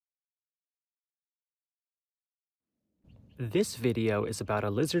This video is about a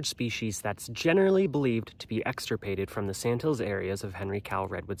lizard species that's generally believed to be extirpated from the Sandhills areas of Henry Cowell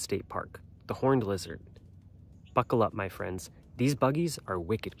Redwoods State Park, the horned lizard. Buckle up, my friends. These buggies are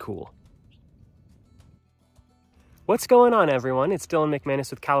wicked cool. What's going on, everyone? It's Dylan McManus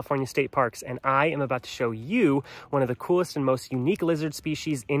with California State Parks, and I am about to show you one of the coolest and most unique lizard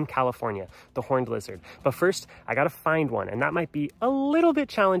species in California, the horned lizard. But first, I gotta find one, and that might be a little bit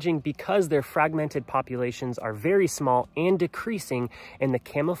challenging because their fragmented populations are very small and decreasing, and the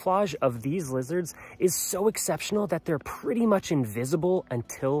camouflage of these lizards is so exceptional that they're pretty much invisible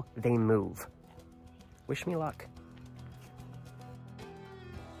until they move. Wish me luck.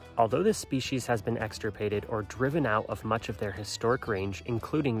 Although this species has been extirpated or driven out of much of their historic range,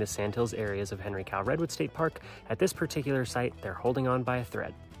 including the Sandhills areas of Henry Cowell Redwoods State Park, at this particular site, they're holding on by a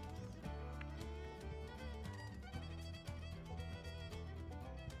thread.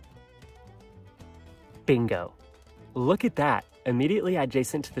 Bingo. Look at that, immediately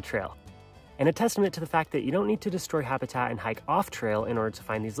adjacent to the trail. And a testament to the fact that you don't need to destroy habitat and hike off trail in order to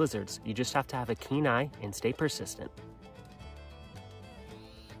find these lizards. You just have to have a keen eye and stay persistent.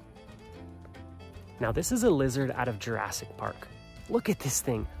 Now, this is a lizard out of Jurassic Park. Look at this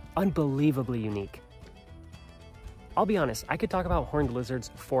thing, unbelievably unique. I'll be honest, I could talk about horned lizards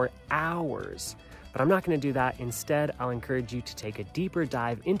for hours, but I'm not gonna do that. Instead, I'll encourage you to take a deeper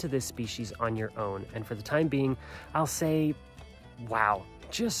dive into this species on your own. And for the time being, I'll say, wow,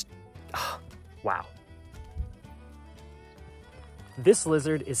 just, wow. This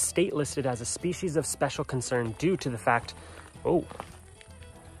lizard is state listed as a species of special concern due to the fact,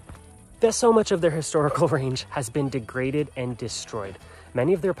 that so much of their historical range has been degraded and destroyed.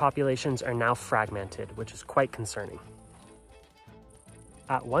 Many of their populations are now fragmented, which is quite concerning.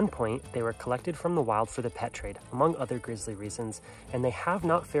 At one point, they were collected from the wild for the pet trade, among other grisly reasons, and they have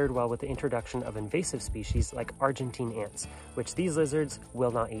not fared well with the introduction of invasive species like Argentine ants, which these lizards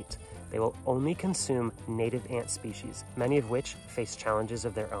will not eat. They will only consume native ant species, many of which face challenges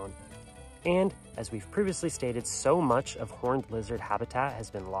of their own. And, as we've previously stated, so much of horned lizard habitat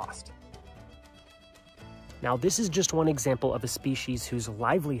has been lost. Now, this is just one example of a species whose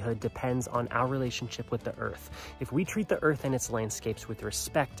livelihood depends on our relationship with the Earth. If we treat the Earth and its landscapes with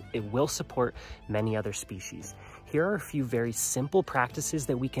respect, it will support many other species. Here are a few very simple practices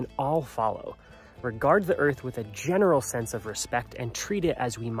that we can all follow. Regard the Earth with a general sense of respect and treat it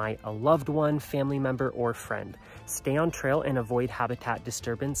as we might a loved one, family member, or friend. Stay on trail and avoid habitat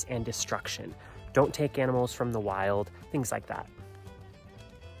disturbance and destruction. Don't take animals from the wild, things like that.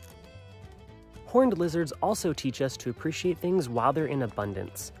 Horned lizards also teach us to appreciate things while they're in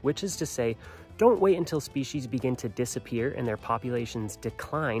abundance, which is to say, don't wait until species begin to disappear and their populations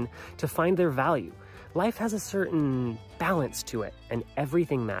decline to find their value. Life has a certain balance to it, and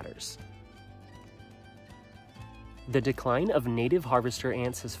everything matters. The decline of native harvester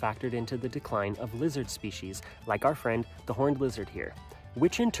ants has factored into the decline of lizard species, like our friend, the horned lizard here,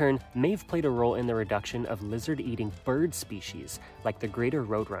 which in turn may have played a role in the reduction of lizard-eating bird species, like the greater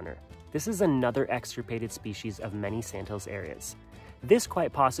roadrunner. This is another extirpated species of many Sandhills areas. This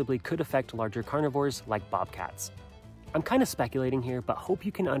quite possibly could affect larger carnivores like bobcats. I'm kind of speculating here, but hope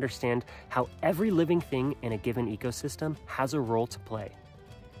you can understand how every living thing in a given ecosystem has a role to play.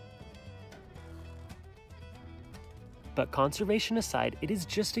 But conservation aside, it is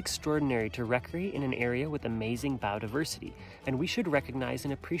just extraordinary to recreate in an area with amazing biodiversity, and we should recognize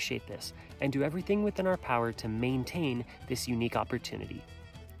and appreciate this, and do everything within our power to maintain this unique opportunity.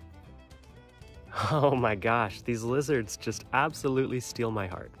 Oh my gosh, these lizards just absolutely steal my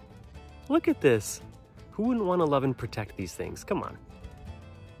heart. Look at this. Who wouldn't want to love and protect these things? Come on.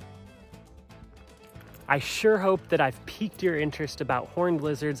 I sure hope that I've piqued your interest about horned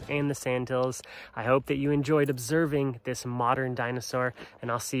lizards and the Sandhills. I hope that you enjoyed observing this modern dinosaur,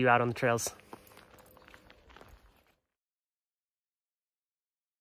 and I'll see you out on the trails.